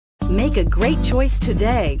Make a great choice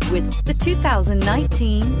today with the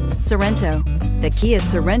 2019 Sorento. The Kia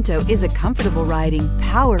Sorento is a comfortable riding,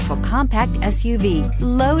 powerful compact SUV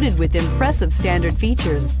loaded with impressive standard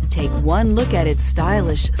features. Take one look at its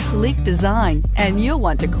stylish, sleek design and you'll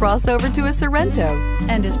want to cross over to a Sorento,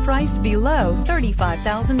 and is priced below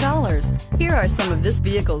 $35,000. Here are some of this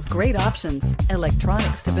vehicle's great options: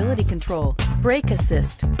 electronic stability control, brake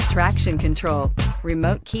assist, traction control,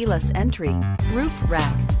 remote keyless entry, roof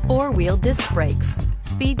rack, four-wheel disc brakes,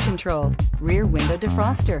 speed control, rear window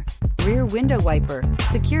defroster, rear window wiper,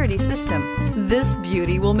 security system. This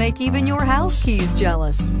beauty will make even your house keys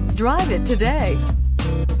jealous. Drive it today.